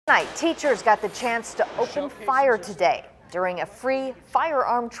Tonight, teachers got the chance to open fire today during a free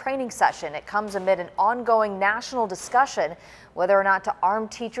firearm training session. It comes amid an ongoing national discussion whether or not to arm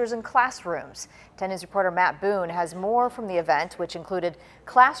teachers in classrooms. 10 News reporter Matt Boone has more from the event, which included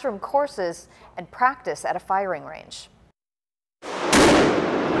classroom courses and practice at a firing range.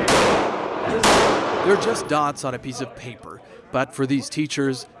 They're just dots on a piece of paper, but for these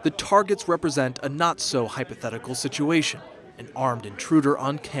teachers, the targets represent a not-so-hypothetical situation. An armed intruder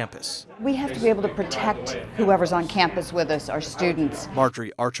on campus. We have to be able to protect whoever's on campus with us, our students.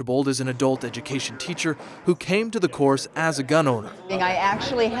 Marjorie Archibald is an adult education teacher who came to the course as a gun owner. I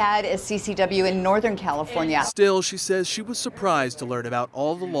actually had a CCW in Northern California. Still, she says she was surprised to learn about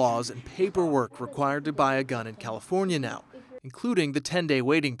all the laws and paperwork required to buy a gun in California now, including the 10-day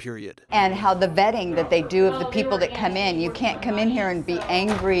waiting period. And how the vetting that they do of the people that come in. You can't come in here and be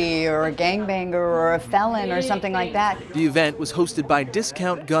angry or a gangbanger or a felon or something like that. The event was hosted by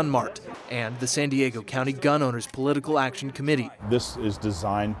Discount Gun Mart and the San Diego County Gun Owners Political Action Committee. This is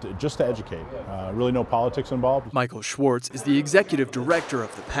designed just to educate, really no politics involved. Michael Schwartz is the executive director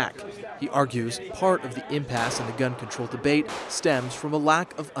of the PAC. He argues part of the impasse in the gun control debate stems from a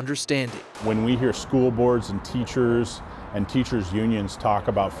lack of understanding. When we hear school boards and teachers unions talk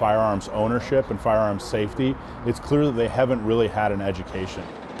about firearms ownership and firearms safety, it's clear that they haven't really had an education.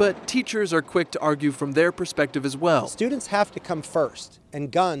 But teachers are quick to argue from their perspective as well. Students have to come first,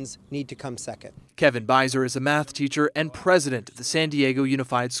 and guns need to come second. Kevin Beiser is a math teacher and president of the San Diego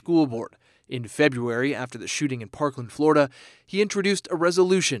Unified School Board. In February, after the shooting in Parkland, Florida, he introduced a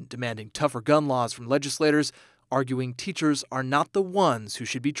resolution demanding tougher gun laws from legislators, arguing teachers are not the ones who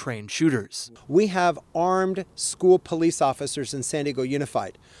should be trained shooters. We have armed school police officers in San Diego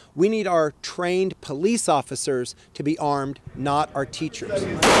Unified. We need our trained police officers to be armed, not our teachers.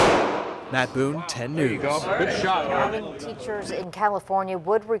 Matt Boone, 10 News. Good shot. Arming teachers in California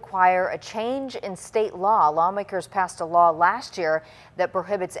would require a change in state law. Lawmakers passed a law last year that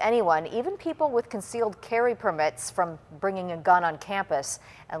prohibits anyone, even people with concealed carry permits, from bringing a gun on campus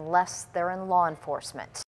unless they're in law enforcement.